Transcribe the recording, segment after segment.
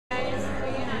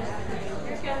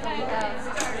get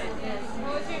started.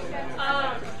 What was your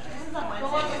go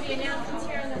on with the announcements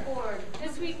here on the board.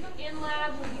 This week in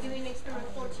lab, we'll be doing experiment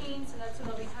 14, so that's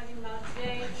what I'll be talking about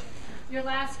today. Your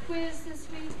last quiz this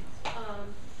week,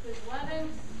 quiz 11.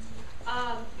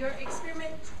 Your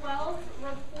experiment 12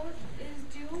 report is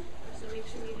due, so make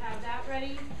sure you have that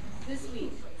ready this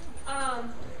week.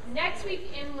 Next week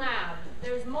in lab,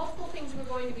 there's multiple things we're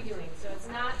going to be doing, so it's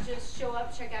not just show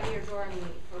up, check out of your drawer and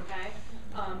leave, okay?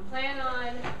 Plan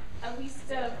on at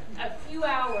least a few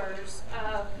hours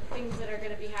of things that are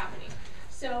going to be happening.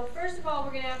 So first of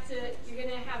all, you're going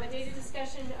to have a data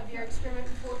discussion of your experiment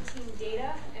 14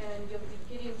 data, and you'll be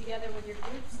getting together with your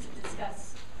groups to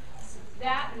discuss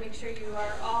that and make sure you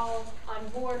are all on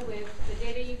board with the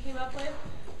data you came up with.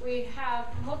 We have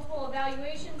multiple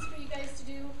evaluations for you guys to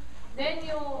do. Then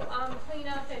you'll clean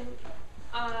up in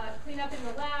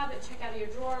the lab and check out of your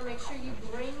drawer. Make sure you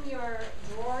bring your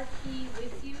drawer key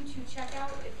with you to check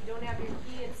out. If you don't have your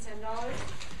key, it's $10.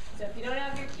 So if you don't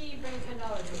have your key, bring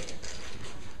 $10 with you.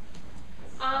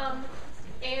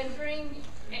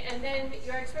 And then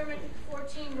your experiment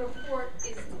 14 report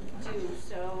is due.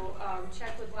 So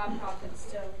check with lab profits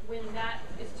to when that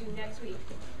is due next week.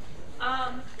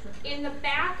 In the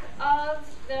back of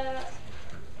the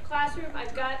classroom,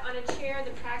 I've got on a chair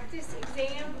the practice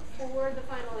exam for the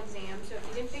final exam. So if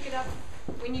you didn't pick it up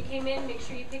when you came in, make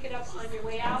sure you pick it up on your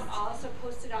way out. I'll also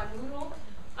post it on Moodle.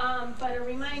 But a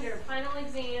reminder, final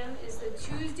exam is the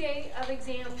Tuesday of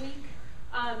exam week,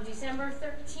 December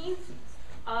 13th,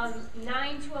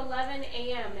 9 to 11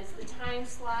 a.m. is the time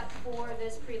slot for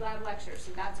this pre-lab lecture.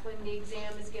 So that's when the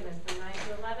exam is given, from 9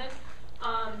 to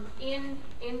 11,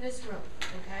 in this room,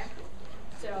 okay?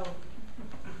 So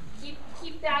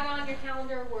keep that on your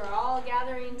calendar. We're all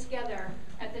gathering together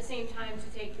at the same time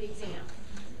to take the exam.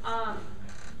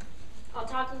 I'll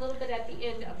talk a little bit at the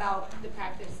end about the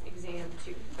practice exam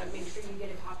too, but make sure you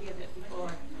get a copy of it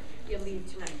before you leave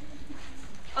tonight.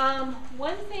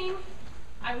 One thing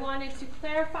I wanted to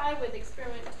clarify with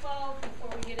experiment 12 before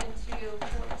we get into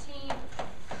 14.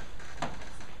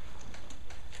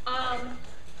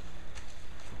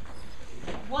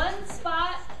 One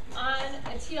spot on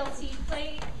a TLC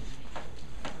plate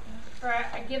for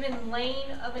a given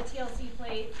lane of a TLC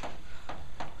plate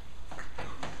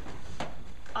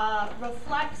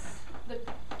reflects the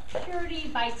purity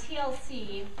by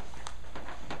TLC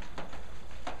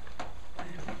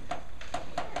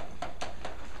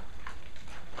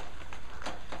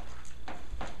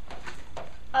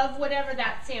of whatever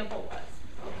that sample was,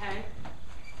 okay?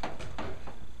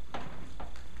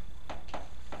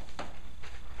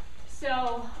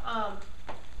 So,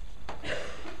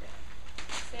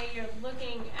 say you're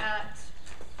looking at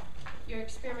your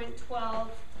experiment 12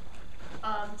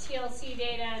 TLC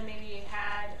data, and maybe you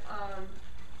had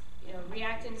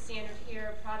reactant standard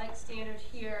here, product standard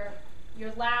here,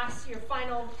 your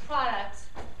final product.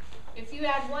 If you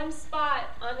had one spot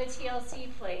on the TLC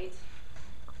plate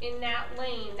in that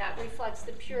lane, that reflects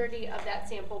the purity of that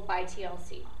sample by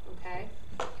TLC, okay?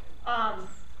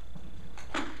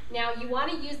 Now you want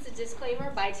to use the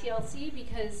disclaimer by TLC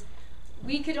because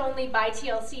we could only by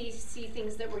TLC see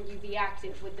things that were UV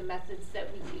active with the methods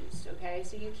that we used, okay?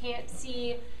 So you can't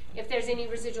see if there's any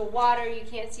residual water, you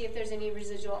can't see if there's any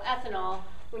residual ethanol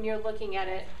when you're looking at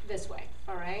it this way,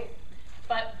 all right?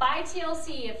 But by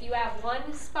TLC, if you have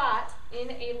one spot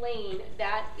in a lane,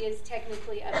 that is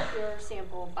technically a pure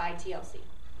sample by TLC,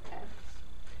 okay?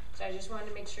 So I just wanted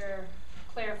to make sure,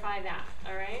 clarify that,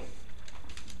 all right?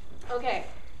 Okay,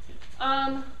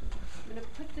 I'm gonna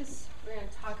put this, we're gonna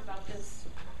talk about this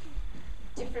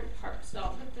different parts. So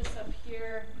I'll put this up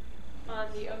here on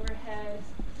the overhead.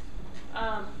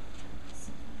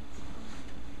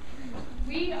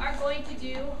 We are going to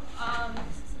do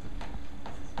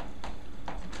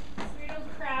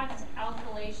Friedel-Crafts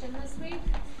alkylation this week.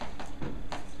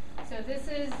 So this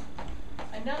is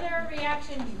another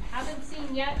reaction you haven't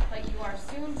seen yet, but you are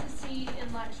soon to see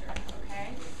in lecture,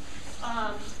 okay?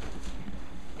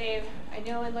 I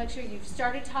know in lecture you've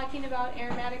started talking about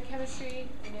aromatic chemistry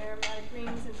and aromatic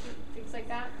rings and things like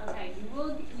that. Okay,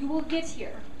 you will get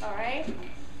here, all right?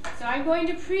 So I'm going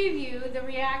to preview the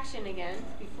reaction again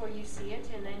before you see it,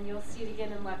 and then you'll see it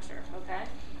again in lecture, okay?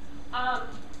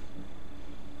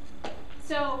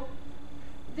 So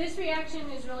this reaction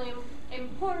is really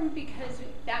important because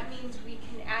that means we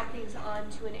can add things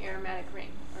onto an aromatic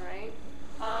ring, all right?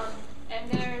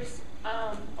 And there's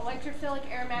electrophilic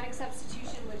aromatic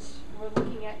substitution, which we're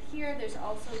looking at here. There's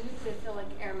also nucleophilic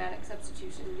aromatic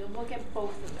substitution. You'll look at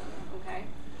both of them, okay?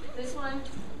 This one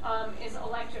is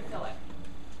electrophilic.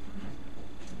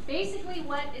 Basically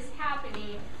what is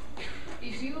happening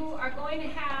is you are going to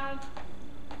have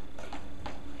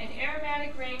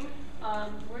aromatic ring,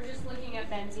 we're just looking at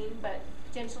benzene, but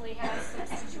potentially has some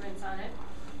constituents on it.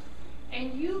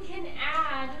 And you can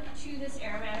add to this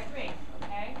aromatic ring,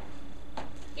 okay?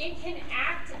 It can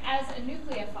act as a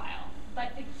nucleophile,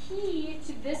 but the key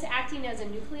to this acting as a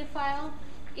nucleophile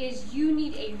is you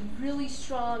need a really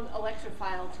strong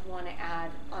electrophile to want to add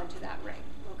onto that ring,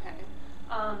 okay?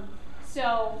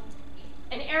 So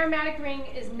an aromatic ring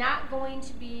is not going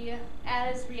to be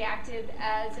as reactive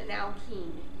as an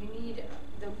alkene. You need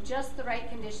just the right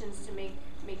conditions to make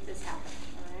this happen,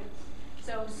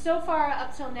 all right? So far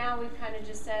up till now, we've kind of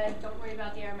just said, don't worry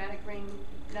about the aromatic ring.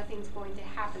 Nothing's going to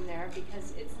happen there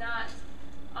because it's not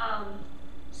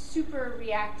super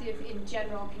reactive in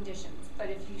general conditions. But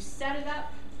if you set it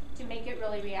up to make it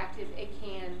really reactive, it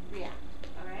can react,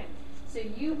 all right? So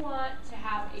you want to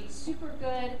have a super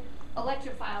good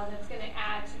electrophile that's going to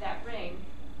add to that ring.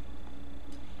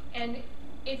 And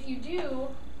if you do,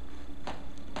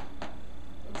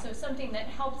 and so something that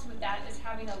helps with that is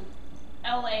having a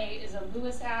La is a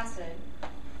Lewis acid.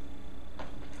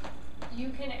 You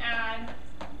can add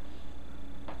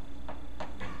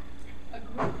a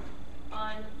group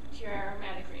on to your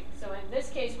aromatic ring. So in this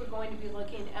case, we're going to be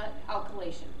looking at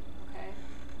alkylation, okay?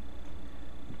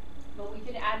 But we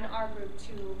could add an R group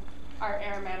to our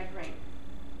aromatic ring.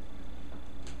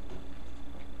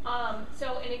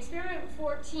 So in experiment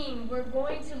 14, we're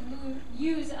going to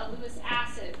use a Lewis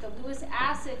acid. The Lewis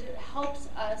acid helps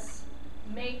us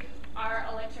make our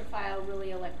electrophile really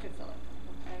electrophilic,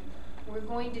 okay? We're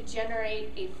going to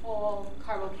generate a full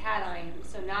carbocation.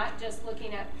 So not just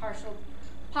looking at partial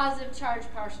positive charge,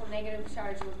 partial negative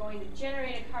charge. We're going to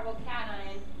generate a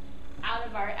carbocation out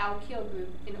of our alkyl group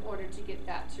in order to get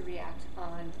that to react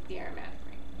on the aromatic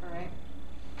ring, all right?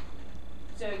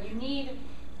 So you need,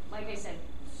 like I said,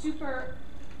 super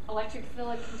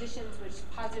electrophilic conditions, which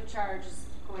positive charge is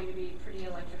going to be pretty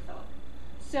electrophilic.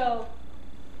 So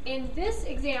in this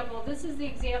example, this is the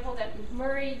example that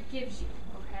Murray gives you,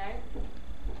 okay,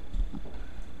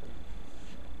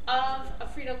 of a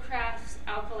Friedel-Crafts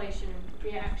alkylation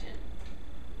reaction.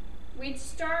 We'd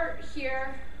start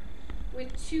here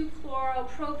with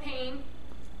 2-chloropropane.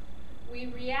 We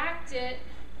react it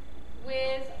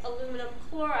with aluminum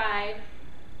chloride,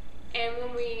 and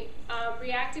when we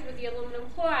react it with the aluminum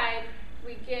chloride,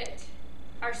 we get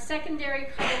our secondary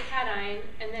carbocation,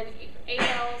 and then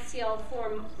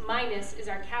AlCl4 minus is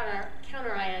our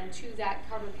counterion to that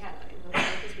carbocation, okay,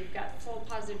 because we've got full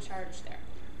positive charge there.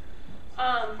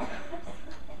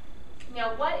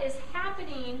 Now what is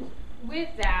happening with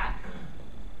that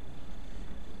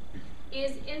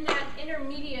is in that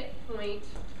intermediate point,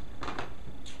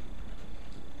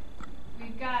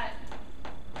 we've got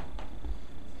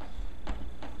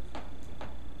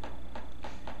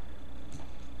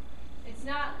it's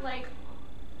not like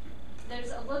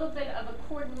there's a little bit of a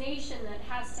coordination that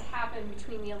has to happen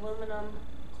between the aluminum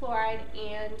chloride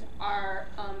and our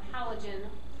halogen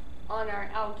on our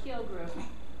alkyl group.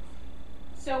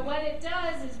 So what it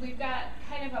does is we've got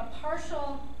kind of a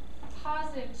partial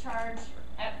positive charge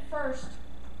at first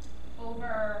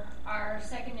over our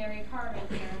secondary carbon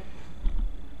here.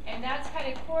 And that's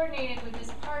kind of coordinated with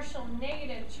this partial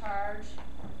negative charge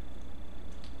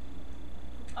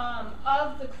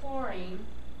of the chlorine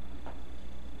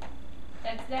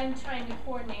that's then trying to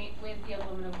coordinate with the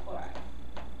aluminum chloride,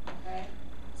 okay?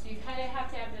 So you kind of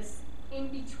have to have this in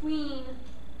between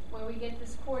where we get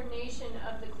this coordination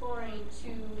of the chlorine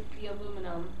to the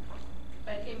aluminum,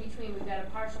 but in between we've got a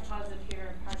partial positive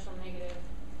here, a partial negative.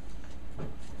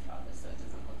 Draw this so it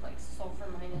doesn't look like sulfur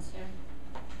minus here.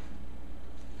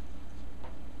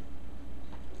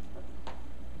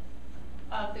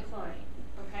 Of the chlorine,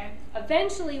 okay?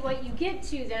 Eventually what you get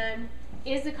to then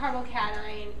is the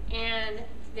carbocation and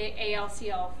the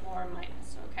AlCl4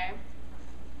 minus, okay?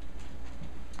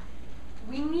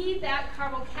 We need that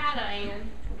carbocation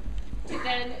to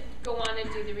then go on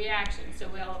and do the reaction. So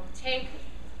we'll take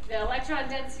the electron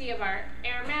density of our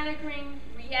aromatic ring,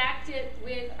 react it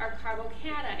with our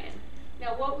carbocation.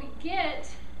 Now what we get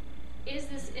is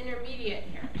this intermediate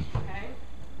here, okay?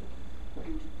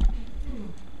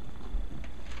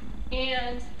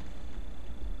 And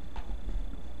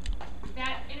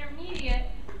that intermediate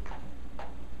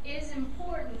is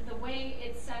important the way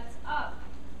it sets up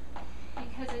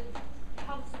because it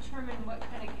helps determine what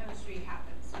kind of chemistry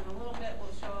happens. So in a little bit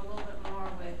we'll show a little bit more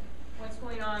with what's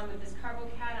going on with this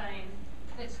carbocation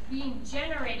that's being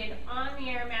generated on the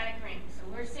aromatic ring. So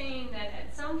we're saying that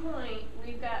at some point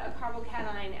we've got a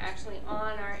carbocation actually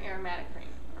on our aromatic ring,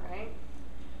 all right?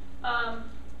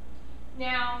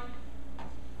 Now,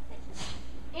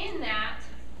 in that,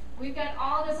 we've got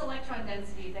all this electron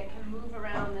density that can move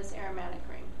around this aromatic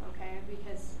ring, okay?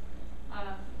 Because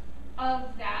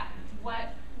of that,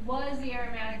 what was the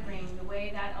aromatic ring, the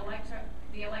way that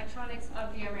the electronics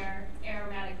of the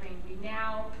aromatic ring, we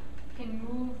now can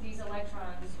move these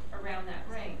electrons around that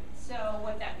ring. So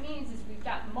what that means is we've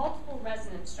got multiple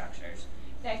resonance structures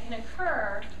that can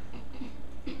occur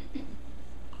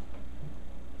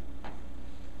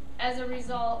as a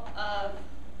result of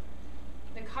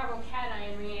the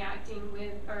carbocation reacting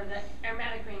with, or the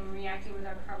aromatic ring reacting with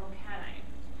our carbocation.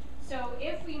 So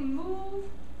if we move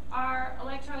our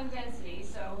electron density,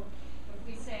 so if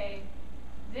we say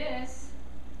this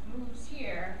moves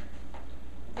here,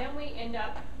 then we end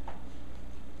up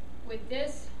with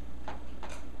this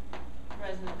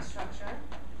resonance structure.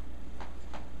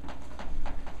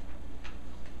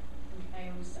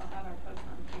 Okay, we still have our proton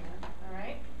here, all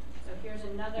right? So here's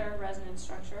another resonance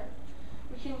structure.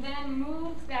 We can then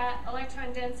move that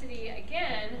electron density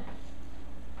again.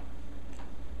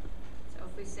 So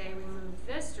if we say we move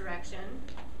this direction,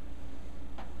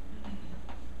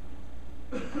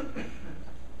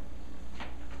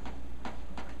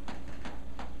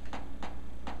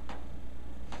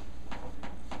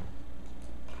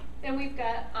 then we've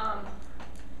got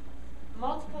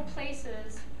multiple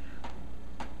places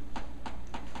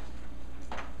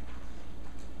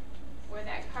where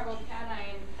that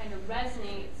carbocation kind of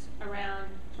resonates around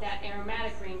that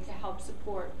aromatic ring to help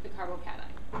support the carbocation,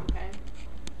 okay?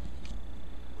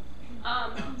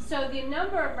 So the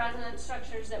number of resonance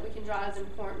structures that we can draw is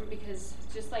important because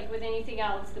just like with anything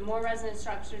else, the more resonance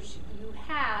structures you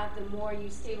have, the more you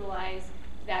stabilize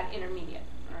that intermediate,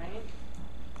 all right?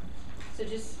 So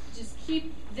just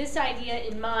keep this idea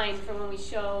in mind for when we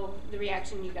show the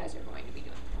reaction you guys are going to be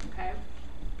doing, okay?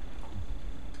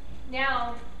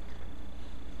 Now,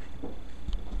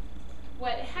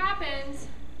 what happens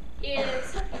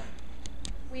is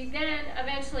we then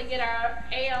eventually get our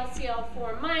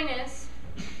AlCl4 minus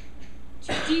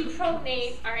to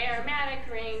deprotonate our aromatic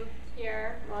ring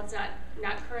here. Well, it's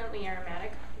not currently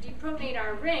aromatic. Deprotonate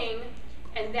our ring,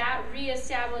 and that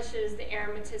reestablishes the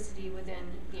aromaticity within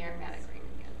the aromatic ring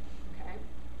again, okay?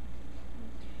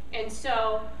 And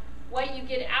so what you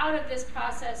get out of this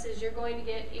process is you're going to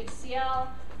get HCl,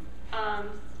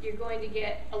 you're going to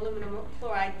get aluminum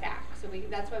chloride back. So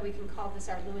that's why we can call this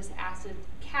our Lewis acid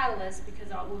catalyst, because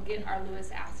we'll get our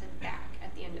Lewis acid back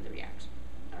at the end of the reaction,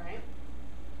 all right?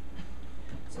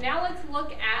 So now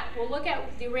we'll look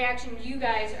at the reaction you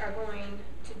guys are going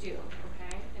to do,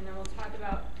 okay? And then we'll talk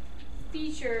about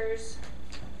features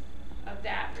of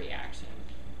that reaction.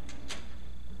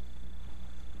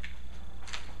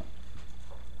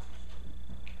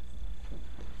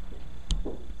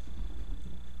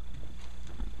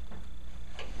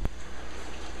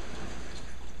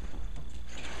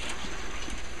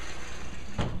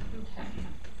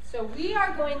 So we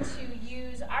are going to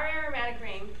use, our aromatic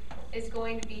ring is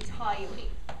going to be toluene.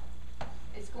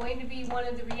 It's going to be one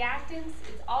of the reactants.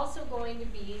 It's also going to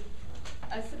be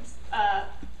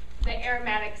the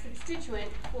aromatic substituent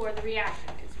for the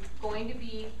reaction. It's going to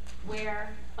be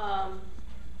where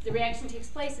the reaction takes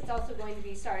place. It's also going to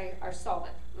be, our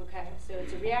solvent, okay? So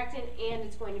it's a reactant and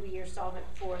it's going to be your solvent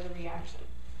for the reaction.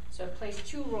 So it plays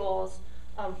two roles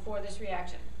for this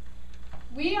reaction.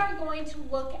 We are going to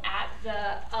look at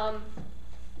the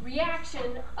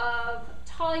reaction of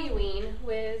toluene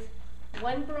with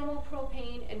 1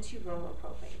 bromopropane and 2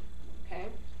 bromopropane, okay?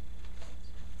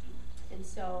 And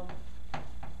so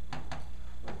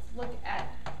let's look at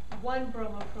 1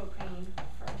 bromopropane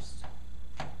first.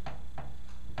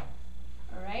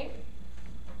 All right?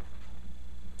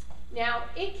 Now,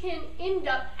 it can end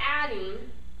up adding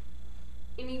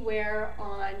anywhere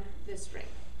on this ring.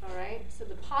 All right, so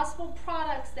the possible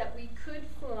products that we could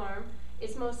form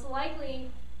is most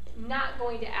likely not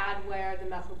going to add where the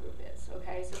methyl group is,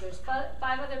 okay? So there's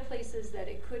 5 other places that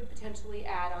it could potentially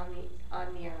add on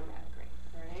the aromatic ring,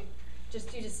 all right?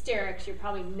 Just due to sterics, you're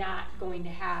probably not going to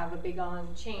have a big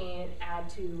long chain add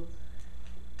to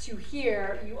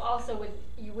here. You also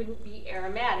wouldn't be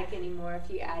aromatic anymore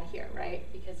if you add here,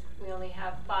 right? Because we only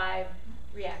have 5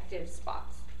 reactive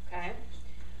spots, okay?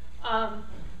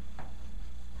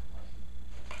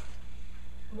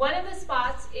 One of the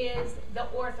spots is the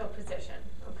ortho position,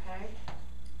 okay?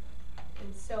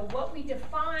 And so what we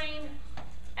define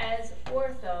as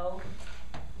ortho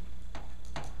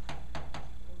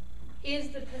is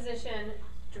the position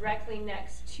directly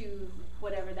next to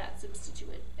whatever that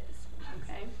substituent is,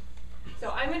 okay?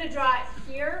 So I'm going to draw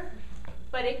it here,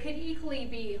 but it could equally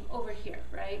be over here,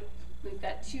 right? We've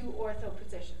got 2 ortho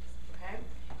positions, okay?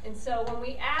 And so when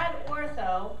we add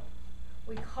ortho,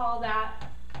 we call that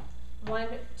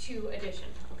 1,2 addition,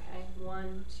 okay?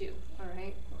 1, 2, all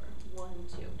right? Or 1,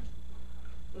 2.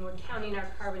 And we're counting our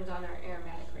carbons on our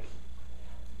aromatic ring.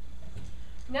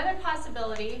 Another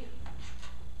possibility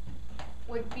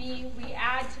would be we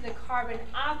add to the carbon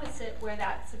opposite where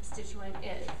that substituent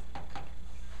is.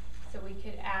 So we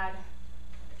could add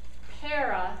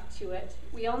para to it.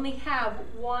 We only have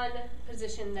one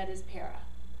position that is para.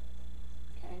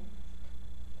 Okay?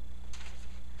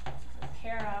 So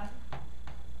para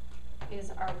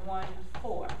is our 1,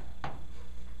 4.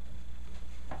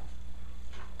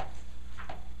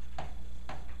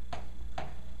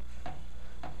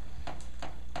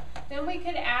 Then we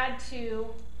could add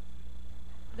to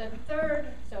the third,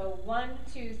 so 1,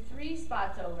 2, 3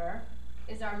 spots over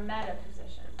is our meta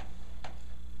position.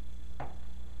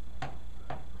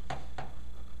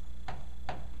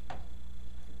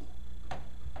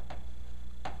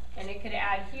 And it could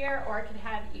add here or it could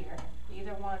have here.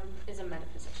 Either one is a meta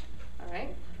position. All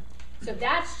right? So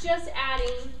that's just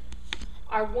adding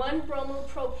our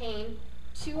 1-bromopropane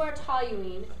to our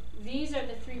toluene. These are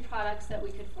the 3 products that we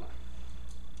could form.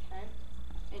 Okay?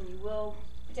 And you will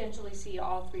potentially see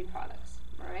all 3 products.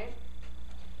 All right?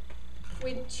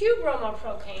 With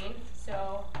 2-bromopropane,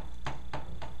 so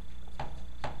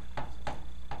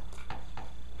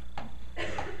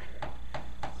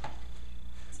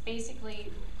it's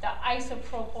basically the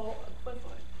isopropyl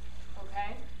equivalent,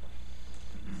 okay?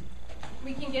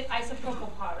 We can get isopropyl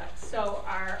products. So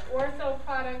our ortho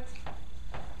product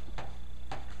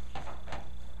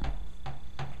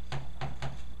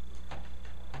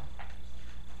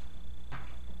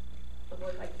would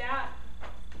look like that.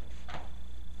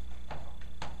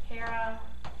 Para.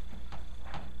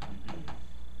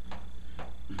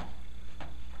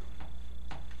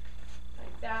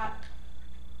 Like that.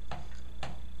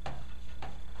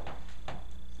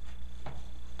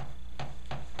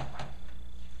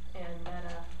 And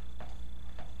meta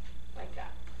like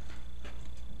that.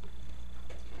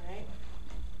 All right.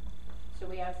 So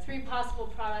we have 3 possible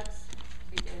products.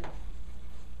 We did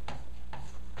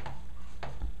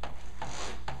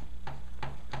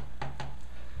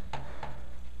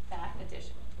that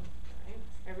addition. All right.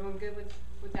 Everyone good with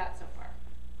that so far?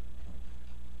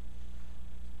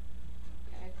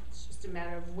 Okay. It's just a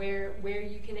matter of where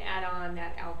you can add on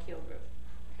that alkyl group.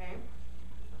 Okay.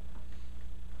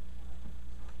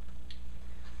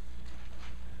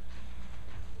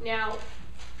 Now,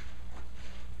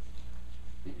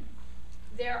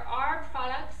 there are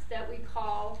products that we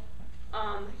call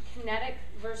kinetic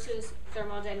versus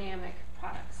thermodynamic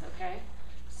products, okay?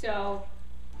 So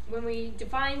when we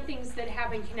define things that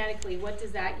happen kinetically, what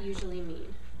does that usually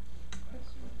mean?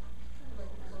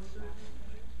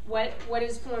 What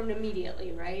is formed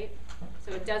immediately, right?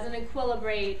 So it doesn't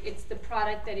equilibrate, it's the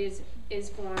product that is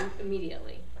formed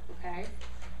immediately, okay?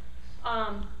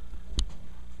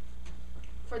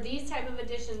 For these type of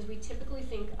additions, we typically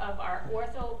think of our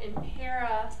ortho and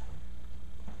para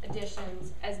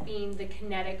additions as being the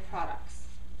kinetic products,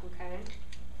 okay?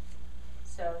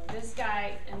 So this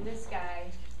guy and this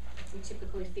guy, we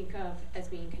typically think of as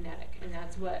being kinetic, and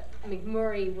that's what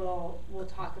McMurray will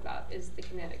talk about is the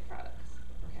kinetic products,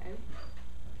 okay?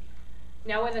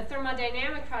 Now with a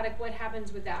thermodynamic product, what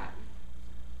happens with that?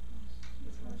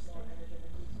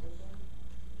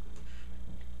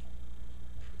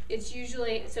 It's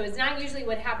usually, so it's not usually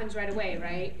what happens right away,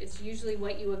 right? It's usually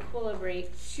what you equilibrate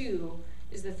to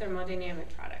is the thermodynamic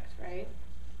product, right?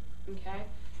 Okay?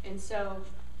 And so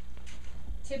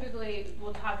typically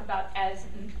we'll talk about as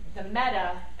the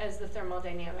meta as the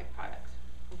thermodynamic product,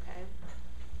 okay?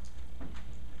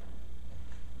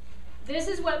 This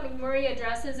is what McMurray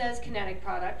addresses as kinetic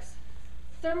products.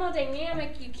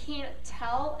 Thermodynamic, you can't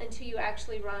tell until you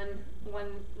actually run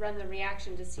the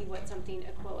reaction to see what something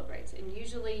equilibrates. And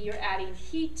usually you're adding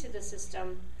heat to the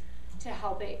system to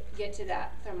help it get to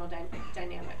that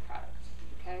thermodynamic product,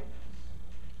 okay?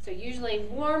 So usually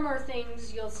warmer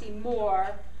things you'll see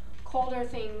more, colder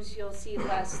things you'll see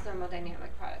less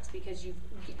thermodynamic products because you've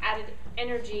added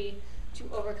energy to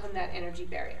overcome that energy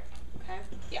barrier, okay?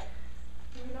 Yeah?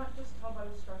 Can you not just tell by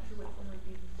the structure which one would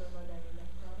be the thermodynamic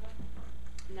product?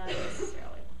 Not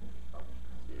necessarily.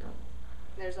 No.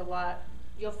 There's a lot,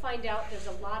 you'll find out there's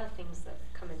a lot of things that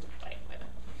come into play with it.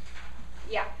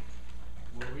 Yeah?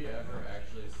 Will we ever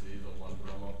actually see the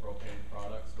 1-bromopropane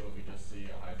products? Will we just see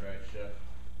a hydride shift?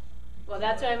 Well,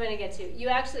 that's what I'm going to get to. You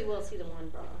actually will see the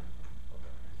 1-bromo.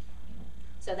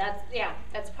 So that's, yeah,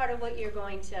 that's part of what you're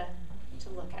going to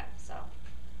look at. So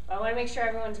I want to make sure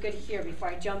everyone's good here before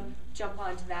I jump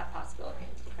onto that possibility,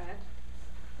 okay?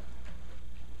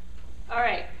 All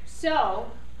right,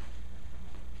 so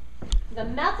The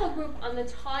methyl group on the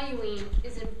toluene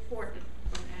is important,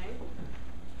 okay?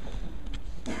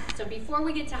 So before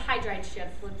we get to hydride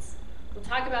shift, we'll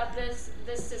talk about this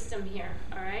system here,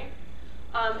 all right?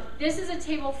 This is a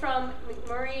table from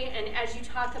McMurray, and as you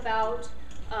talk about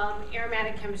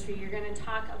aromatic chemistry, you're going to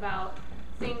talk about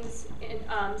things, in,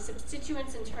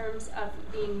 substituents in terms of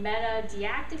being meta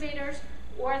deactivators,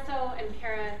 ortho and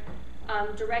para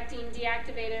directing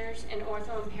deactivators, and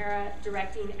ortho and para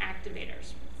directing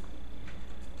activators.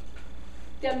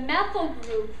 The methyl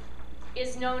group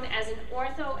is known as an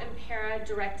ortho and para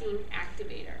directing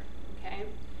activator, okay?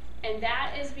 And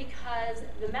that is because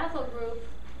the methyl group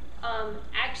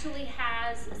actually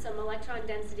has some electron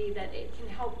density that it can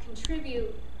help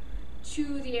contribute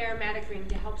to the aromatic ring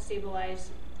to help stabilize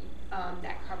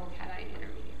that carbocation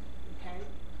intermediate, okay?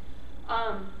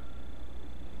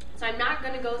 So I'm not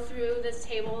going to go through this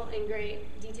table in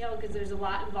great detail because there's a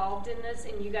lot involved in this,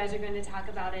 and you guys are going to talk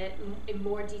about it in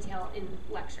more detail in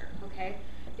lecture, okay?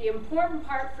 The important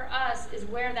part for us is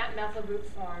where that methyl group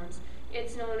forms.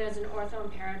 It's known as an ortho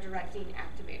and para directing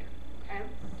activator, okay?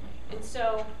 And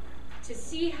so to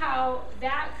see how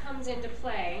that comes into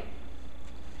play,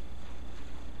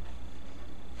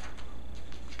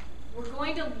 we're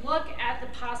going to look at the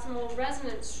possible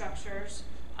resonance structures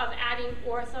of adding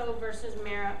ortho versus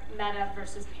meta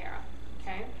versus para,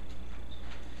 okay?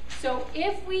 So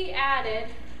if we added,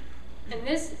 and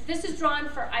this is drawn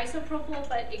for isopropyl,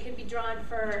 but it could be drawn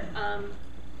for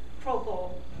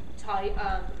propyl,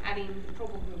 adding the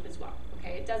propyl group as well,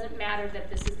 okay? It doesn't matter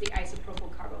that this is the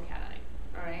isopropyl carbocation,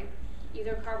 all right?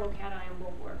 Either carbocation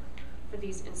will work for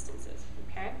these instances,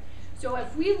 okay? So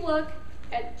if we look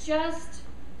at just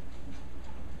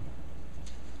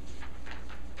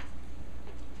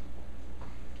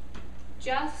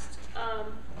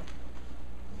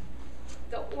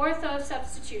the ortho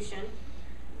substitution,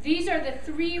 these are the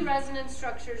three resonance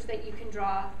structures that you can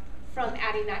draw from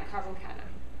adding that carbocation.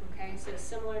 Okay, so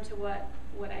similar to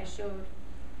what I showed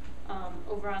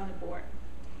over on the board.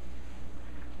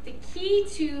 The key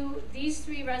to these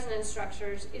three resonance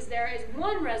structures is there is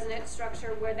one resonance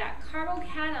structure where that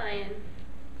carbocation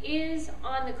is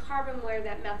on the carbon where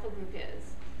that methyl group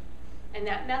is. And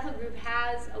that methyl group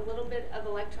has a little bit of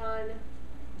electron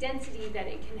density that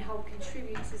it can help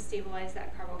contribute to stabilize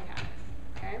that carbocation,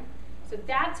 okay? So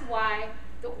that's why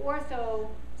the ortho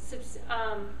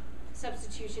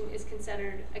substitution is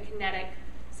considered a kinetic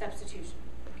substitution,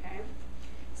 okay?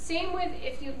 Same with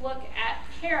if you look at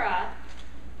para,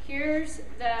 here's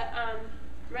the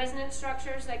resonance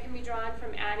structures that can be drawn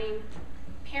from adding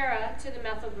para to the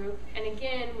methyl group, and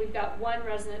again, we've got one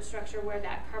resonance structure where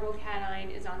that carbocation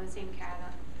is on the same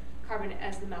carbon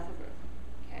as the methyl group,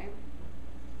 okay?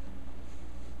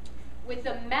 With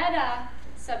the meta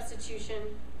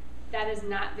substitution, that is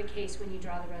not the case when you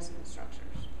draw the resonance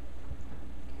structures,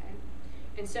 okay?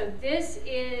 And so this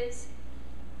is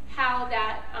how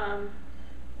that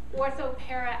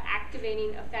ortho-para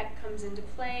activating effect comes into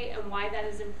play and why that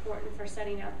is important for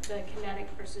setting up the kinetic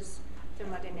versus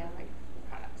thermodynamic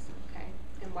products, okay?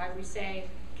 And why we say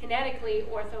kinetically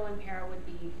ortho and para would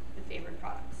be the favored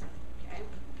products, okay?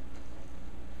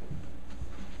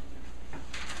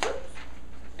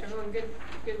 Everyone good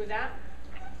with that?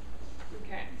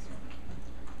 Okay.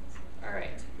 All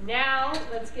right. Now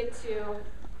let's get to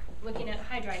looking at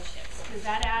hydride shifts, because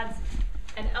that adds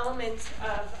an element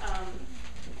of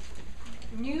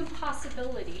new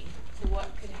possibility to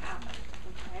what could happen,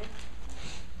 okay?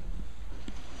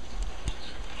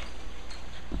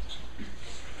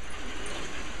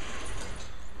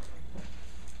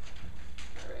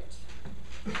 All right.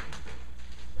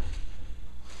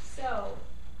 So,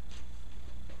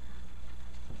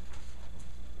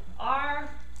 our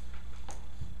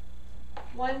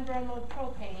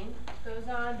 1-bromopropane goes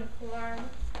on to form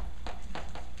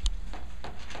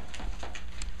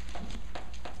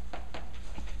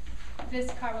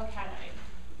this carbocation,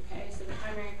 okay, so the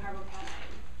primary carbocation.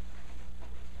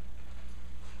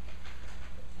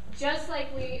 Just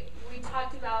like we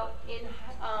talked about in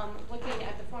looking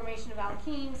at the formation of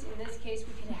alkenes, in this case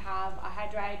we could have a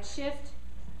hydride shift.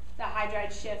 The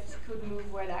hydride shift could move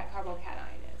where that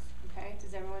carbocation is, okay?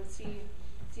 Does everyone see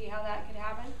how that could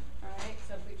happen? All right,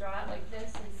 so if we draw it like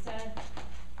this instead.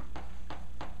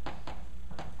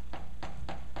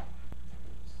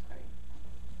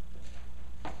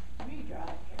 Redraw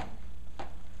it here.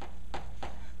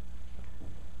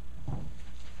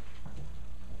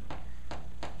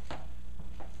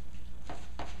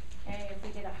 Okay, if we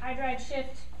did a hydride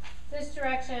shift this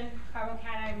direction,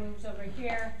 carbocation moves over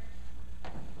here.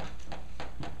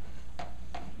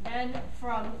 Then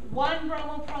from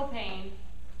 1-bromopropane,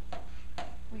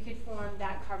 we could form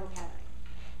that carbocation.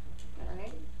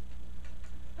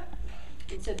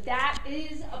 And so that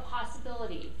is a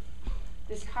possibility.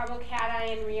 This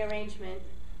carbocation rearrangement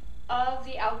of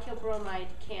the alkyl bromide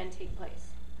can take place,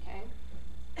 okay?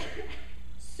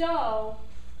 So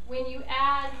when you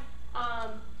add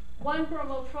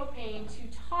 1-bromopropane to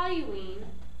toluene,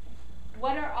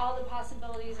 what are all the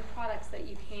possibilities of products that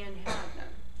you can have then?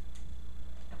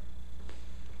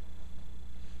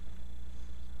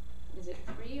 Is it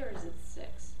 3 or is it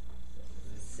 6?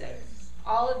 6.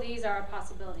 All of these are a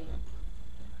possibility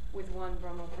with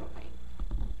 1-bromopropane.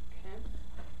 Okay?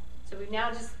 So we've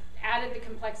now just added the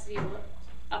complexity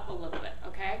up a little bit,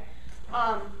 okay?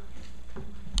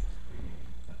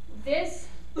 This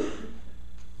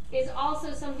is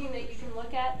also something that you can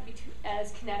look at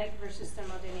as kinetic versus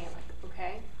thermodynamic,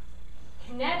 okay?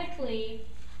 Kinetically,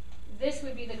 this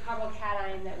would be the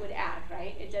carbocation that would add,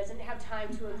 right? It doesn't have time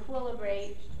to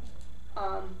equilibrate,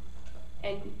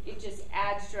 and it just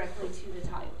adds directly to the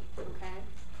toluene, okay?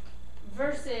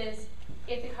 Versus,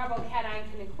 if the carbocation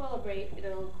can equilibrate,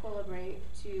 it'll equilibrate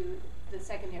to the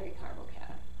secondary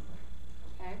carbocation,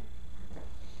 okay?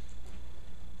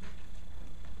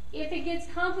 If it gets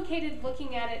complicated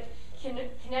looking at it,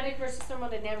 kinetic versus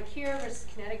thermodynamic here versus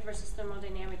kinetic versus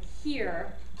thermodynamic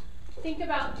here, think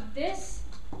about this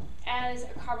as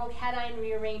a carbocation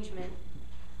rearrangement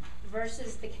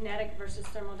versus the kinetic versus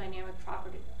thermodynamic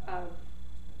property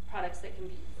products that can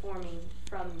be forming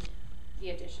from the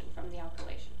addition, from the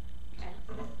alkylation. Okay?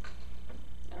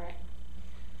 All right.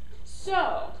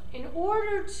 So, in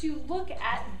order to look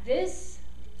at this,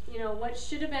 you know, what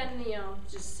should have been, you know,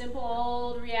 just simple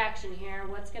old reaction here,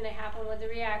 what's going to happen with the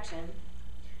reaction,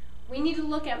 we need to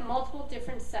look at multiple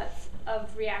different sets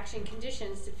of reaction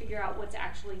conditions to figure out what's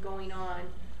actually going on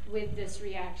with this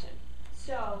reaction.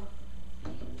 So,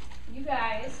 you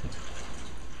guys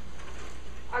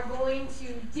are going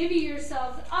to divvy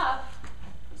yourselves up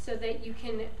so that you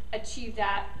can achieve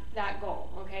that goal,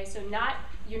 okay? So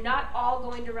you're not all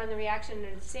going to run the reaction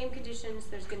under the same conditions.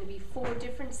 There's going to be 4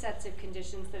 different sets of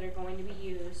conditions that are going to be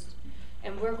used.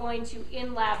 And we're going to,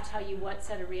 in lab, tell you what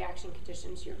set of reaction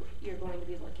conditions you're going to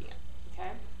be looking at,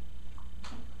 okay?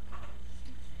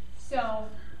 So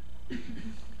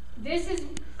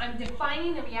I'm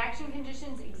defining the reaction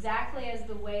conditions exactly as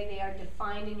the way they are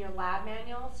defined in your lab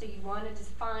manual. So you want to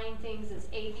define things as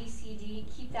A, B, C, D.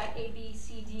 Keep that A, B,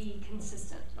 C, D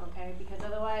consistent, okay? Because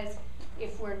otherwise,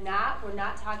 if we're not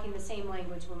talking the same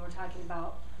language when we're talking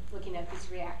about looking at these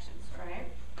reactions, right?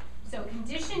 So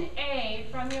condition A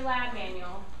from your lab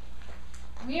manual,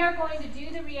 we are going to do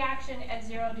the reaction at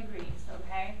 0 degrees,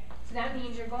 okay? So that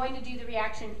means you're going to do the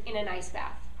reaction in an ice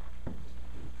bath.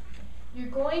 You're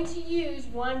going to use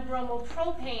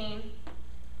 1-bromopropane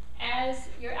as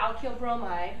your alkyl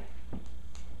bromide,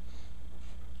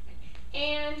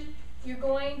 and you're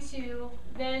going to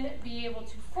then be able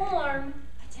to form,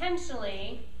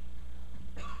 potentially,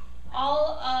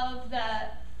 all of the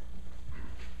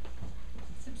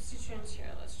substituents here.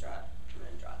 Let's draw it. I'm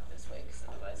going to draw it this way because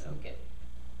otherwise it'll get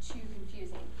too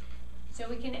confusing. So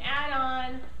we can add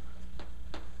on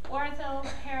ortho,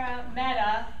 para,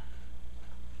 meta,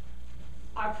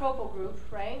 our propyl group,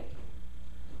 right?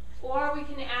 Or we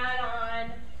can add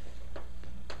on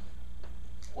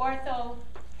ortho,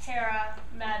 para,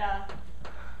 meta,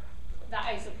 the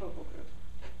isopropyl group.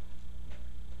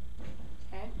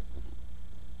 Okay?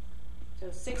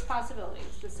 So 6 possibilities.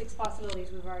 The 6 possibilities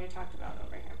we've already talked about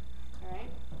over here. All right?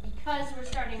 Because we're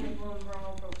starting with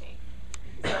 1-bromopropane.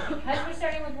 So because we're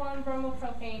starting with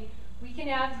 1-bromopropane, we can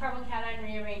have carbocation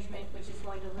rearrangement, which is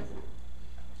going to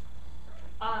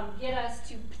get us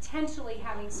to potentially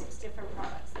having 6 different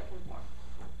products that can form.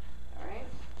 All right?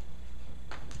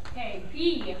 Okay,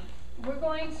 B, we're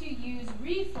going to use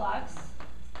reflux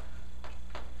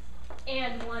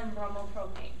and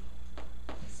 1-bromopropane.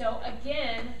 So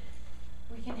again,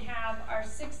 we can have our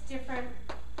 6 different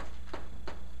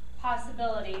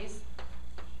possibilities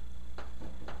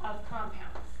of compounds.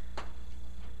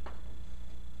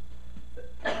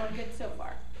 Going good so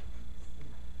far.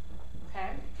 Okay?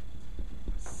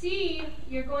 C,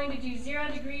 you're going to do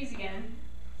 0 degrees again.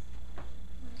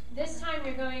 This time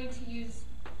you're going to use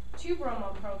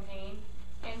 2-bromopropane,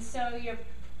 and so your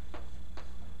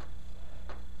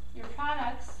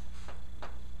products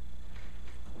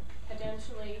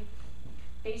potentially,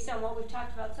 based on what we've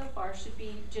talked about so far, should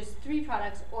be just 3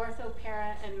 products: ortho,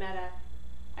 para, and meta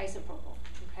isopropyl.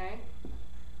 Okay?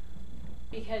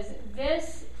 Because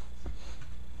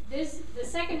the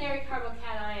secondary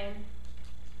carbocation,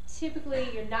 typically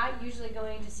you're not usually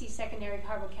going to see secondary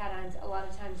carbocations a lot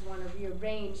of times want to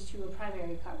rearrange to a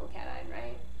primary carbocation,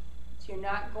 right? So you're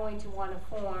not going to want to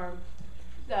form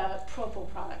the propyl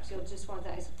products. You'll just want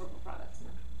the isopropyl products.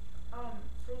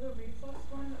 For the reflux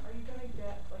one, are you gonna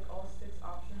get like all 6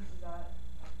 options? Is that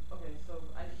okay? So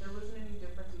there wasn't any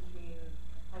difference between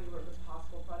how you wrote the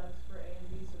possible products for A and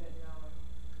B, so that now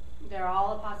They're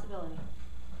all a possibility.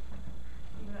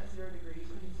 even at 0 degrees,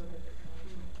 we can still get their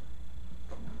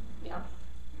Yeah.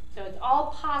 So it's all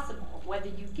possible. Whether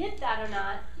you get that or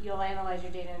not, you'll analyze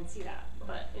your data and see that.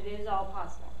 But it is all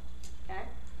possible. Okay?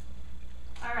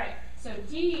 All right. So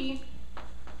D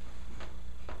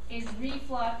is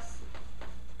reflux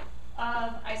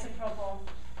of isopropyl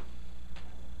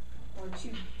or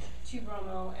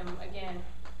 2-bromo, and again,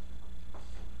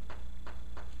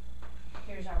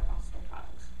 here's our possible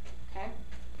products. Okay?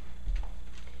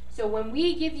 So when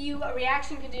we give you a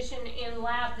reaction condition in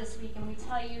lab this week and we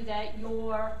tell you that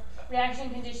your reaction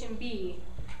condition B,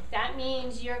 that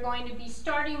means you're going to be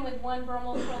starting with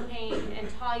 1-bromopropane and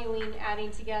toluene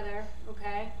adding together,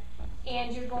 okay?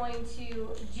 And you're going to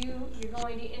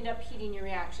end up heating your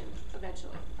reaction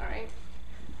eventually, all right?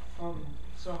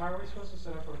 So how are we supposed to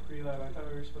set up our pre-lab? I thought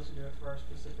we were supposed to do it for our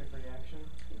specific reaction.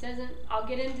 It doesn't, I'll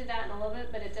get into that in a little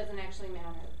bit, but it doesn't actually matter.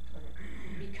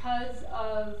 Okay. Because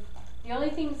of, the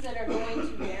only things that are going to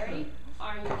vary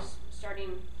are your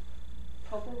starting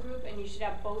propyl group, and you should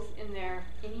have both in there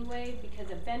anyway, because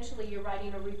eventually you're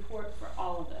writing a report for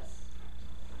all of this.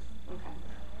 Okay.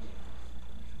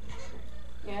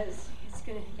 Yeah, it's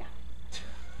gonna, yeah.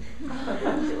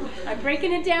 I'm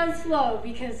breaking it down slow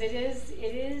because it is,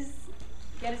 you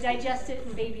gotta digest it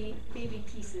in baby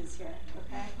pieces here,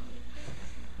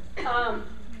 okay?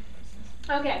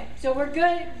 Okay, so we're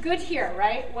good here,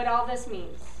 right? What all this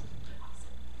means.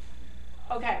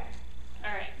 Okay,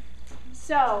 all right.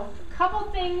 So, couple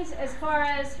things as far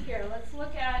as here. Let's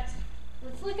look at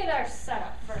our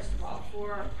setup first of all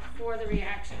for the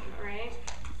reaction, all right?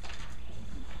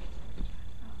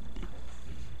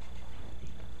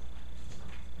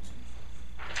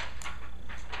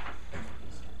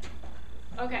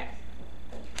 Okay.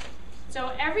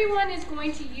 So everyone is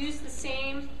going to use the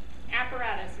same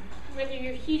apparatus, whether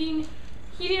you're heating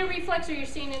a reflux or you're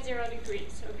staying at 0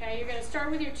 degrees, okay? You're gonna start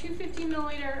with your 250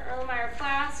 milliliter Erlenmeyer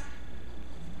flask.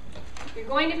 You're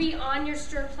going to be on your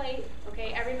stir plate,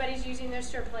 okay? Everybody's using their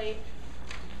stir plate.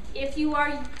 If you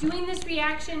are doing this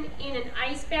reaction in an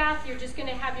ice bath, you're just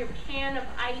gonna have your pan of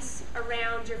ice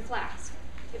around your flask.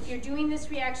 If you're doing this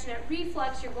reaction at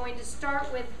reflux, you're going to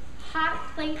start with hot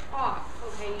plate off,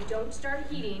 okay? You don't start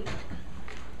heating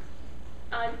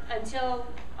until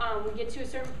we get to a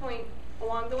certain point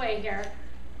along the way here.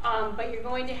 But you're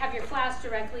going to have your flask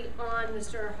directly on the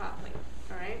stir hot plate,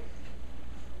 all right?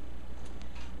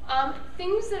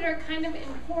 Things that are kind of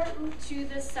important to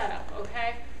this setup,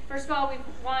 okay? First of all, we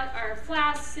want our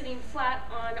flask sitting flat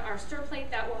on our stir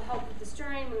plate. That will help with the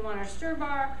stirring. We want our stir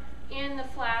bar in the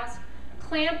flask.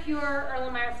 Clamp your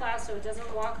Erlenmeyer flask so it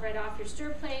doesn't walk right off your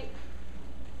stir plate.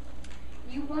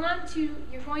 You're going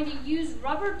to use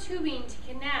rubber tubing to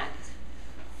connect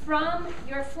from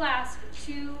your flask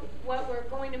to what we're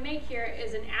going to make here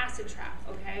is an acid trap,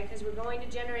 okay? Because we're going to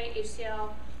generate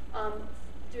HCl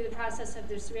through the process of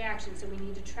this reaction, so we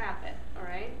need to trap it, all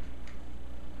right?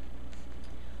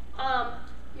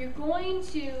 You're going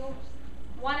to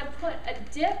want to put a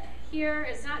dip here.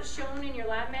 It's not shown in your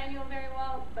lab manual very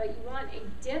well, but you want a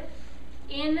dip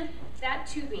in that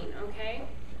tubing, okay?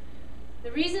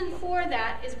 The reason for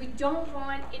that is we don't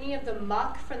want any of the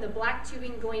muck from the black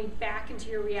tubing going back into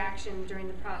your reaction during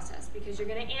the process, because you're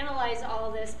going to analyze all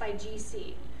of this by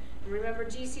GC. And remember,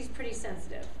 GC is pretty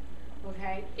sensitive,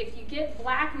 okay? If you get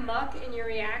black muck in your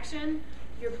reaction,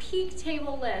 your peak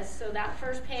table list, so that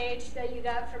first page that you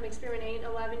got from experiment 8 and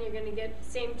 11, you're going to get the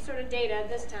same sort of data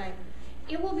this time.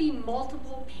 It will be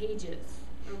multiple pages,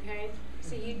 okay?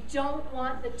 So you don't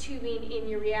want the tubing in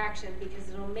your reaction because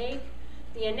it'll make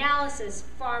the analysis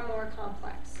far more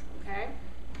complex, okay?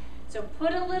 So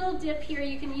put a little dip here.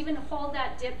 You can even hold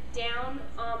that dip down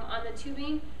on the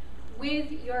tubing with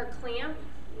your clamp,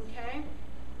 okay?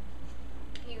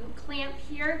 You clamp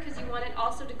here because you want it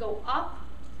also to go up.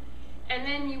 And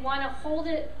then you want to hold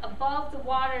it above the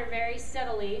water very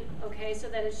steadily, okay, so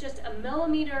that it's just a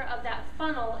millimeter of that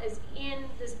funnel is in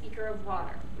this beaker of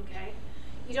water, okay?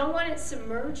 You don't want it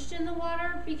submerged in the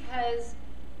water because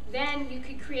then you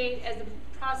could create, as the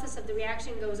process of the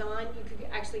reaction goes on, you could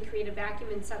actually create a vacuum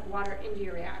and suck water into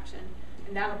your reaction,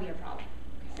 and that'll be a problem,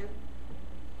 okay?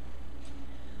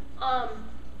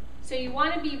 So you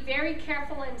want to be very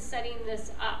careful in setting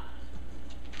this up.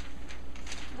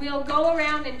 We'll go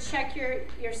around and check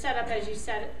your setup as you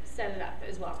set it up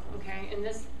as well, okay? And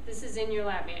this is in your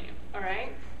lab manual, all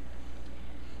right?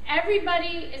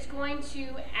 Everybody is going to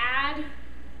add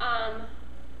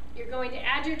you're going to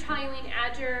add your toluene,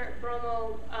 add your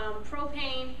bromo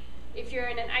propane. If you're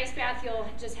in an ice bath, you'll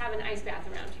just have an ice bath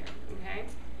around here, okay?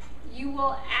 You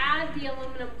will add the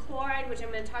aluminum chloride, which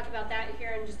I'm going to talk about that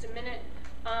here in just a minute.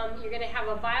 You're going to have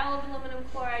a vial of aluminum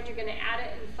chloride. You're going to add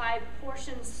it in 5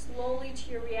 portions slowly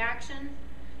to your reaction.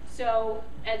 So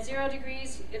at 0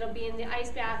 degrees, it'll be in the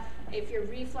ice bath. If you're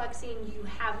refluxing, you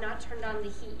have not turned on the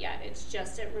heat yet. It's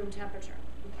just at room temperature,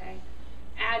 okay?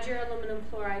 Add your aluminum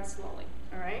chloride slowly,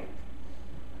 all right?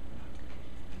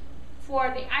 For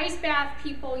the ice bath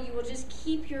people, you will just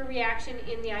keep your reaction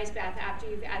in the ice bath after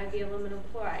you've added the aluminum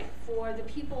chloride. For the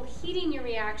people heating your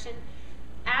reaction,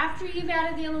 after you've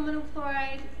added the aluminum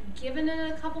chloride, given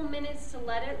it a couple minutes to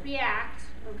let it react,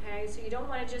 okay? So you don't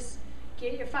want to just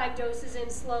get your 5 doses in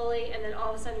slowly and then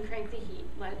all of a sudden crank the heat.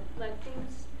 Let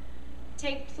things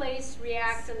take place,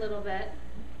 react a little bit,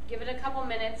 give it a couple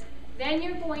minutes. Then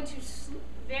you're going to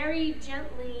very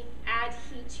gently add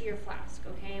heat to your flask,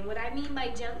 okay? And what I mean by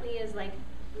gently is like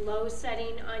low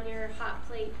setting on your hot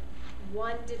plate,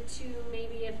 1 to 2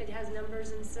 maybe if it has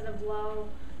numbers instead of low,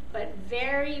 but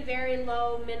very, very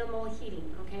low minimal heating,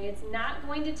 okay? It's not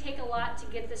going to take a lot to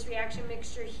get this reaction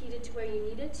mixture heated to where you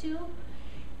need it to,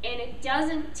 and it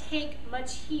doesn't take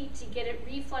much heat to get it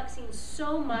refluxing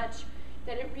so much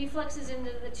that it refluxes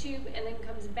into the tube and then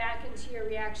comes back into your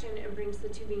reaction and brings the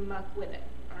tubing muck with it,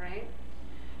 all right?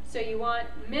 So you want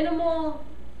minimal,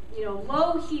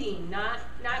 low heating, not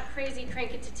crazy,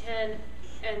 crank it to 10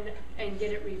 and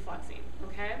get it refluxing,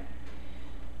 okay?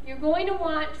 You're going to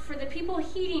want, for the people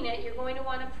heating it, you're going to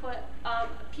want to put a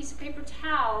piece of paper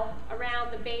towel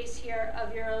around the base here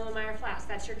of your Erlenmeyer flask.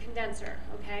 That's your condenser,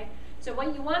 okay? So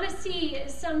what you want to see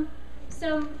is some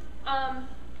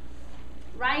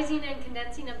rising and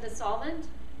condensing of the solvent,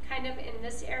 kind of in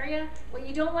this area. What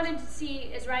you don't want to see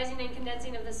is rising and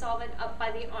condensing of the solvent up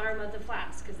by the arm of the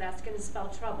flask, because that's going to spell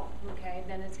trouble, okay?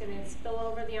 Then it's going to spill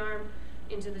over the arm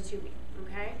into the tubing,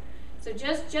 okay? So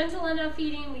just gentle enough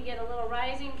heating, we get a little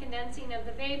rising, condensing of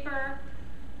the vapor.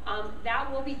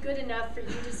 That will be good enough for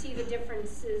you to see the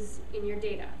differences in your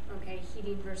data, okay?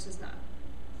 Heating versus not,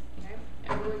 okay?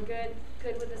 Everyone good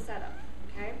with the setup,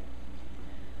 okay?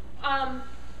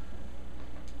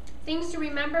 Things to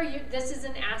remember, this is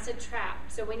an acid trap.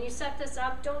 So when you set this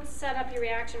up, don't set up your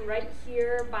reaction right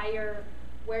here by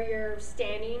where you're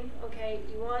standing, okay?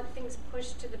 You want things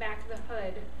pushed to the back of the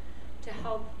hood to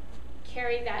help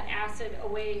carry that acid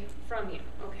away from you,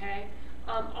 okay?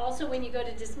 Also, when you go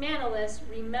to dismantle this,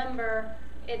 remember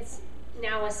it's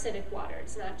now acidic water.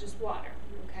 It's not just water,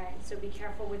 okay? So be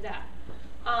careful with that.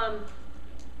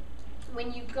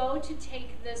 When you go to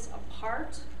take this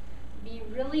apart, be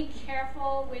really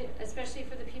careful, especially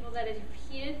for the people that have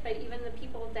heated, but even the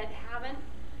people that haven't,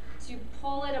 to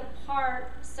pull it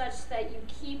apart such that you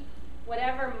keep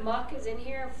whatever muck is in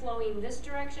here flowing this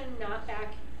direction, not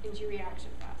back into your reaction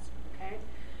flask, okay?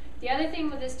 The other thing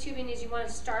with this tubing is you want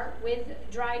to start with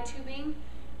dry tubing.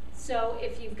 So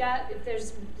if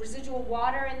there's residual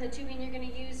water in the tubing you're going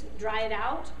to use, dry it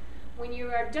out. When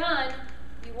you are done,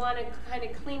 you want to kind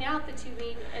of clean out the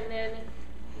tubing and then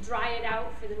dry it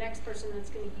out for the next person that's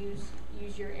going to use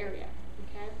your area,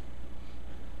 okay?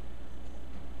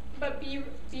 But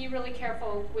be really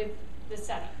careful with the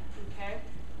setup, okay?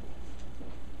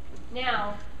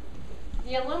 Now,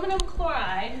 the aluminum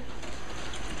chloride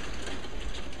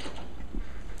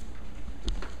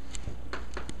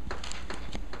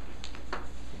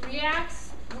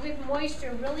reacts with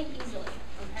moisture really easily,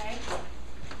 okay?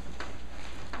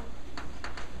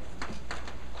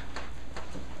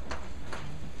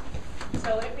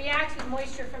 So it reacts with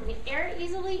moisture from the air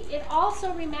easily. It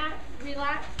also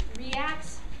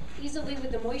reacts easily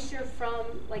with the moisture from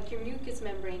like your mucous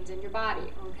membranes in your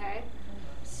body, okay?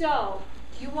 So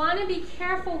you want to be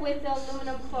careful with the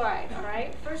aluminum chloride, all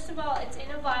right? First of all, it's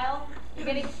in a vial. You're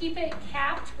going to keep it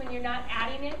capped when you're not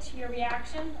adding it to your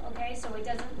reaction, okay? So it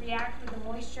doesn't react with the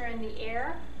moisture in the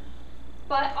air.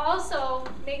 But also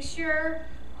make sure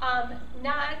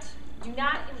do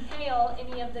not inhale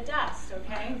any of the dust,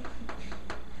 okay?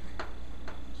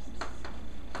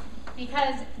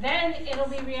 Because then it'll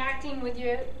be reacting with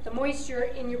the moisture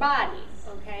in your body,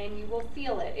 okay? And you will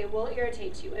feel it. It will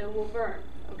irritate you. It will burn,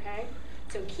 okay?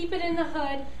 So keep it in the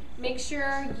hood. Make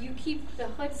sure you keep the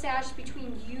hood sash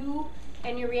between you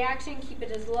and your reaction. Keep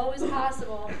it as low as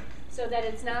possible so that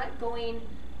it's not going,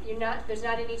 there's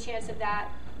not any chance of that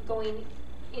going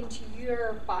into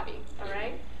your body, all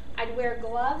right? I'd wear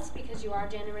gloves because you are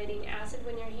generating acid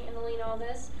when you're handling all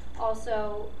this.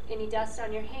 Also, any dust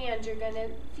on your hands, you're going to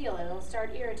feel it. It'll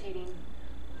start irritating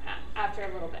after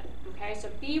a little bit, okay? So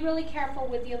be really careful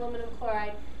with the aluminum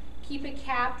chloride. Keep it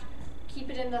capped. Keep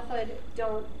it in the hood.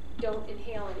 Don't don't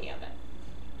inhale any of it.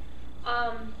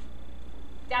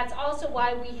 That's also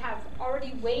why we have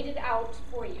already weighed it out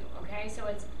for you, okay? So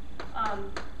it's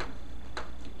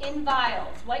in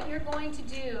vials. What you're going to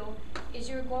do is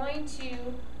you're going to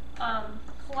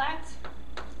collect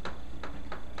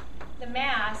the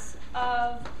mass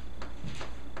of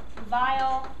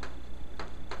vial,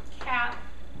 cap,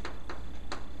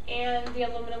 and the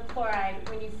aluminum chloride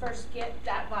when you first get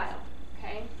that vial,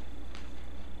 okay?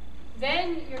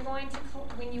 Then you're going to,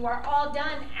 when you are all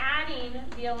done adding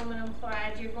the aluminum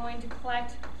chloride, you're going to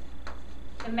collect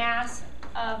the mass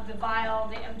of the vial,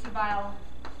 the empty vial,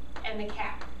 and the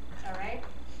cap, all right?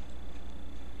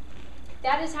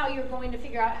 That is how you're going to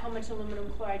figure out how much aluminum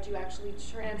chloride you actually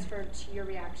transferred to your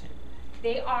reaction.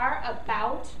 They are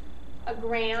about a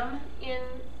gram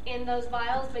in those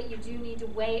vials, but you do need to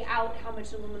weigh out how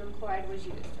much aluminum chloride was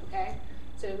used, okay?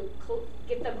 So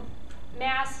get the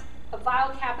mass of vial,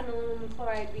 cap, and aluminum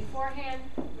chloride beforehand,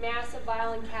 mass of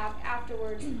vial and cap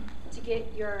afterwards to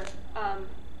get your,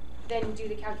 then do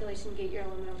the calculation to get your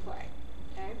aluminum chloride,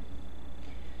 okay?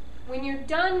 When you're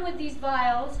done with these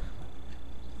vials,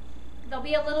 there'll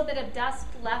be a little bit of dust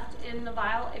left in the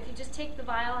vial. If you just take the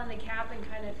vial and the cap and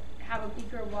kind of have a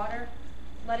beaker of water,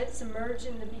 let it submerge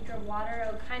in the beaker of water,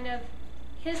 it'll kind of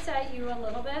hiss at you a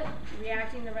little bit,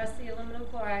 reacting the rest of the aluminum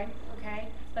chloride, okay?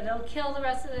 But it'll kill the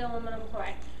rest of the aluminum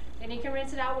chloride. Then you can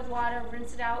rinse it out with water,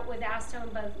 rinse it out with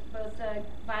acetone, both the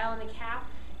vial and the cap.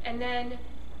 And then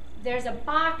there's a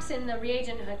box in the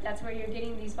reagent hood, that's where you're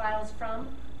getting these vials from.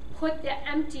 Put the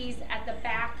empties at the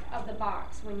back of the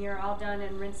box when you're all done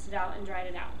and rinsed it out and dried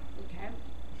it out, okay?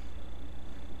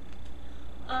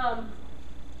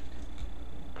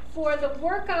 For the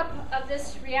workup of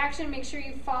this reaction, make sure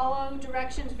you follow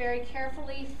directions very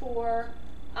carefully for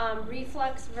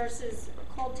reflux versus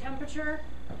cold temperature.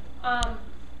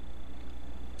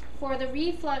 For the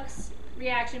reflux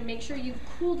reaction, make sure you've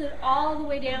cooled it all the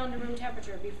way down to room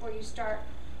temperature before you start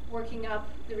working up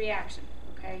the reaction.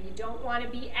 Okay, you don't want to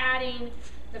be adding,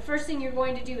 the first thing you're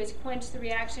going to do is quench the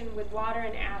reaction with water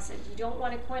and acid. You don't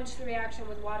want to quench the reaction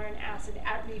with water and acid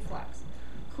at reflux.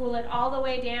 Cool it all the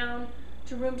way down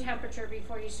to room temperature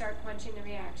before you start quenching the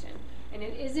reaction. And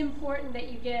it is important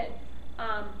that you get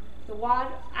the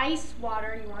ice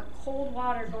water, you want cold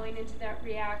water going into that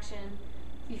reaction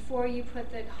before you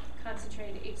put the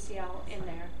concentrated HCl in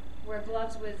there. Wear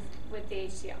gloves with the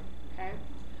HCl, okay?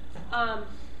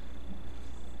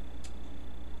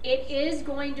 It is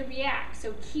going to react,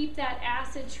 so keep that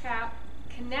acid trap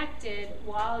connected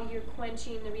while you're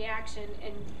quenching the reaction,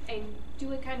 and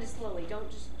do it kind of slowly. Don't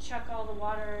just chuck all the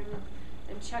water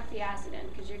and chuck the acid in,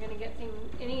 because you're going to get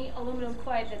any aluminum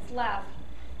chloride that's left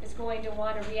is going to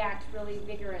want to react really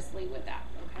vigorously with that,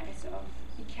 okay? So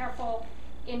be careful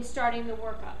in starting the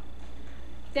workup.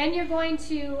 Then you're going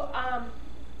to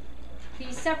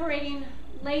be separating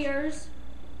layers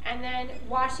and then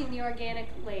washing the organic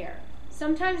layer.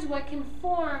 Sometimes what can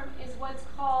form is what's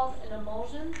called an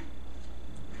emulsion.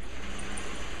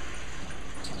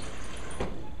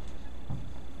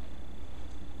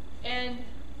 And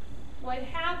what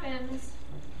happens,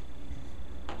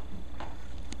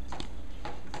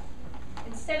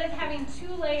 instead of having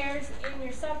 2 layers in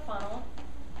your subfunnel,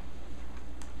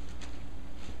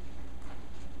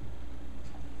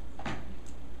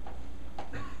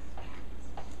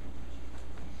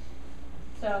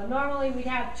 so normally we'd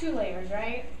have 2 layers,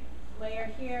 right?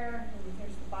 Layer here, and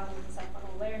here's the bottom of the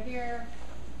subfunnel. Layer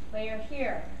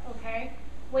here, okay?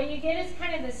 What you get is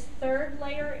kind of this 3rd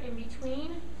layer in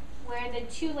between, where the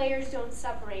 2 layers don't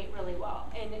separate really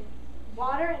well. And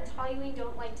water and toluene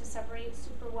don't like to separate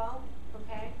super well,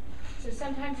 okay? So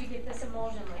sometimes you get this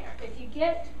emulsion layer. If you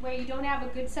get where you don't have a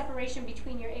good separation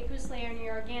between your aqueous layer and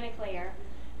your organic layer,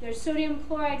 there's sodium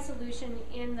chloride solution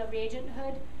in the reagent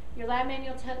hood. Your lab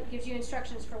manual gives you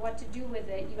instructions for what to do with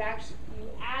it. You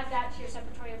add that to your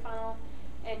separatorial funnel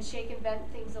and shake and vent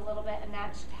things a little bit, and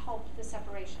that should help the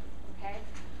separation, okay?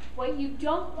 What you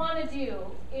don't want to do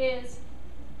is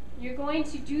you're going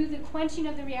to do the quenching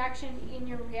of the reaction in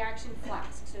your reaction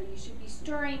flask. So you should be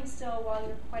stirring still while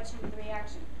you're quenching the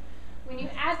reaction. When you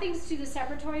add things to the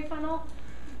separatory funnel,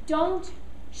 don't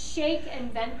shake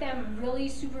and vent them really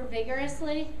super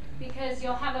vigorously, because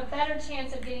you'll have a better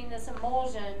chance of getting this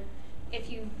emulsion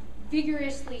if you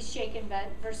vigorously shake and vent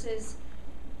versus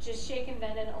just shake and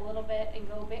vent it a little bit and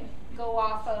go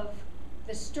off of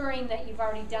the stirring that you've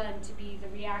already done to be the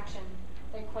reaction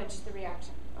that quenched the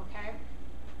reaction, okay?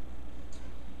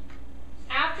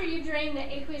 After you drain the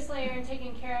aqueous layer and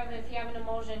taken care of it, if you have an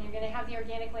emulsion, you're going to have the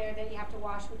organic layer that you have to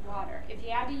wash with water. If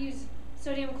you had to use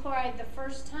sodium chloride the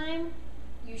first time,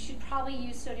 you should probably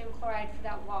use sodium chloride for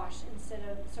that wash instead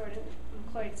of sodium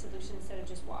chloride solution instead of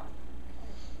just water.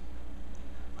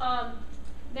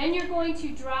 Then you're going to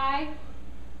dry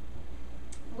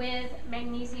with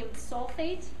magnesium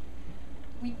sulfate.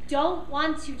 We don't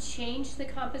want to change the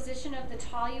composition of the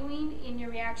toluene in your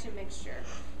reaction mixture.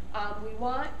 We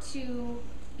want to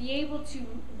be able to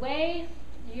weigh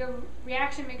your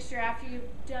reaction mixture after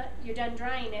you're done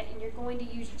drying it, and you're going to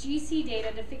use GC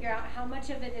data to figure out how much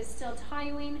of it is still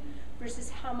toluene versus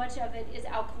how much of it is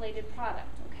alkylated product,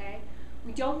 okay?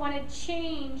 We don't want to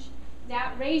change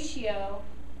that ratio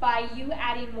by you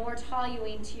adding more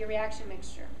toluene to your reaction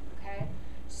mixture, okay?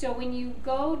 So when you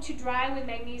go to dry with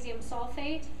magnesium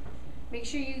sulfate, make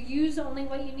sure you use only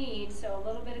what you need, so a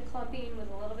little bit of clumping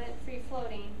with a little bit free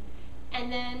floating,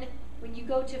 and then when you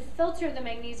go to filter the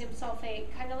magnesium sulfate,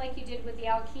 kind of like you did with the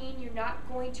alkene, you're not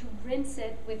going to rinse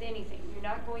it with anything. You're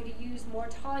not going to use more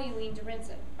toluene to rinse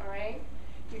it, all right?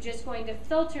 You're just going to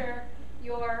filter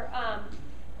your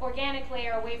organic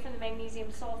layer away from the magnesium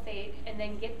sulfate and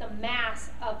then get the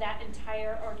mass of that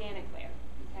entire organic layer,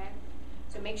 okay?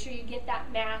 So make sure you get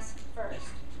that mass first.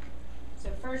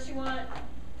 So first you want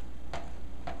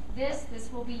this. This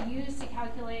will be used to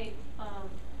calculate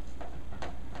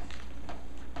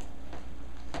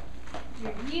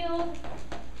your yield,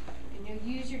 and you'll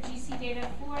use your GC data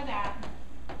for that.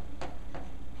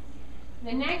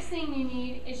 The next thing you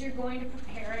need is you're going to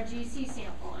prepare a GC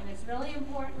sample, and it's really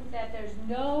important that there's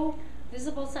no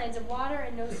visible signs of water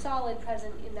and no solid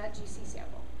present in that GC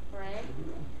sample, right?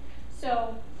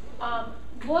 So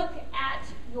look at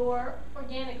your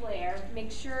organic layer,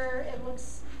 make sure it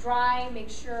looks dry,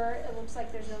 make sure it looks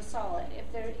like there's no solid.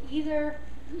 If there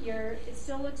it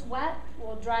still looks wet,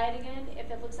 we'll dry it again.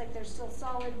 If it looks like there's still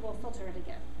solid, we'll filter it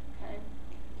again, okay?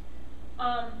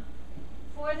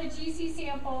 For the GC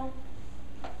sample,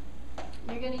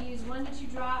 you're going to use 1 to 2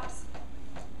 drops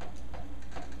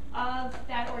of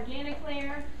that organic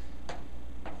layer.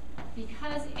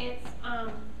 Because it's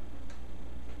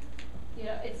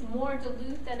it's more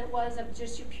dilute than it was of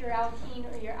just your pure alkene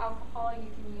or your alcohol. You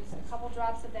can use a couple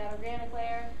drops of that organic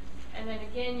layer, and then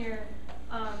again you're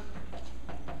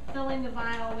filling the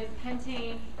vial with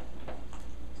pentane,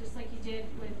 just like you did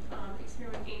with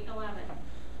experiment 8 and 11.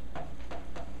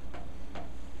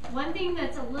 One thing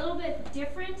that's a little bit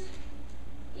different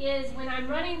is when I'm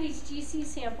running these GC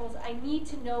samples, I need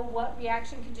to know what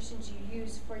reaction conditions you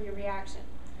use for your reaction.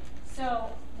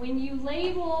 So when you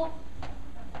label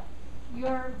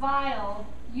your vial,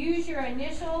 use your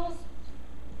initials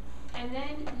and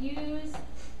then use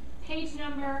page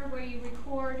number where you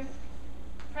record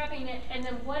prepping it, and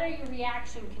then what are your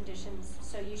reaction conditions?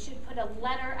 So you should put a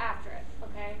letter after it,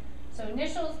 okay? So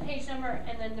initials, page number,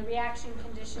 and then the reaction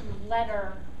condition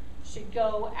letter should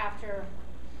go after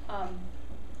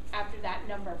that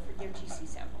number for your GC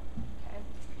sample, okay?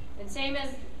 And same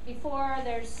as before,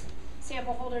 there's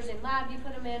sample holders in lab, you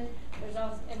put them in,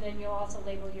 and then you'll also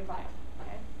label your vial,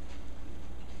 okay?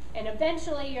 And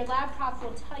eventually, your lab prof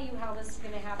will tell you how this is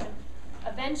gonna happen.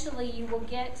 Eventually, you will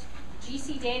get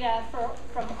GC data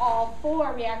from all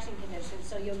 4 reaction conditions,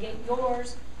 so you'll get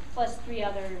yours plus 3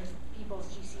 other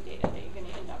people's GC data that you're gonna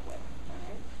end up with, all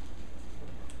right?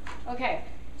 Okay,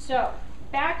 so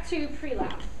back to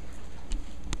pre-lab.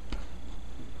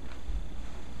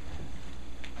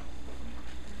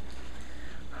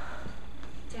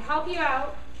 To help you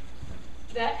out,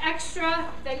 the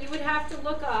extra that you would have to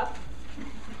look up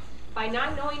by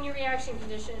not knowing your reaction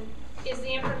condition is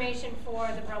the information for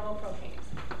the bromopropanes.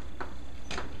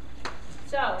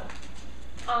 So,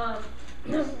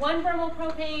 1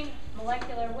 bromopropane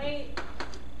molecular weight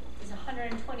is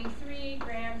 123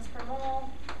 grams per mole.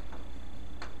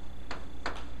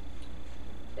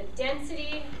 The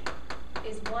density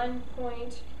is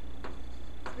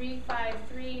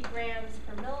 1.353 grams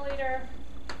per milliliter.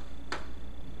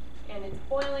 And its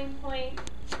boiling point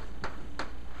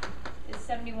is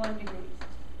 71 degrees.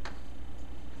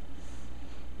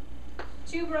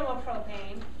 2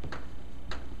 bromopropane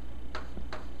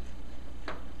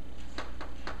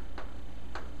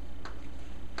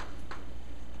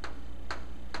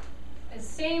is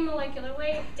same molecular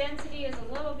weight, density is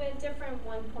a little bit different,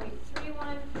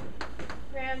 1.31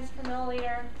 grams per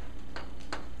milliliter,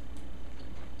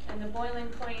 and the boiling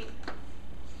point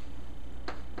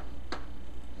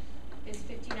is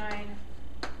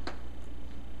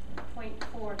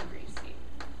 59.4 degrees C.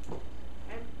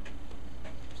 Okay?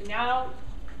 So now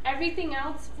everything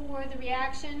else for the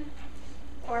reaction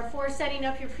or for setting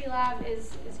up your pre-lab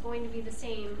is going to be the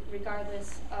same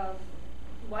regardless of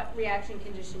what reaction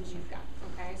conditions you've got.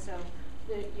 Okay, so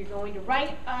you're going to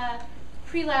write a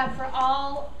pre-lab for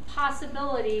all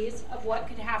possibilities of what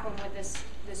could happen with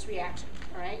this reaction,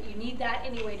 all right? You need that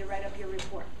anyway to write up your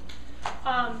report.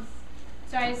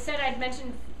 So I said I'd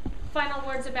mention final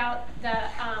words about the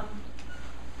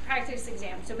practice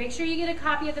exam. So make sure you get a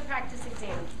copy of the practice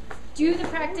exam. Do the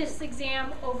practice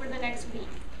exam over the next week.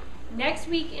 Next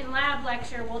week in lab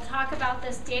lecture, we'll talk about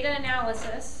this data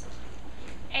analysis,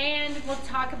 and we'll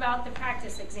talk about the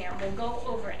practice exam. We'll go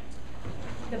over it.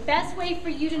 The best way for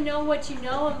you to know what you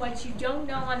know and what you don't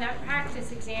know on that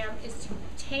practice exam is to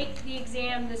take the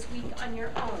exam this week on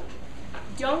your own.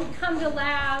 Don't come to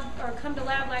lab or come to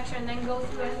lab lecture and then go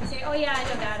through it and say, oh yeah, I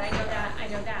know that, I know that, I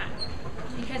know that.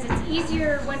 Because it's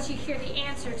easier once you hear the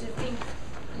answer to think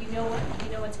you know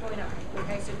what's going on.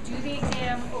 Okay, so do the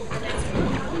exam over the next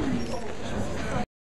week.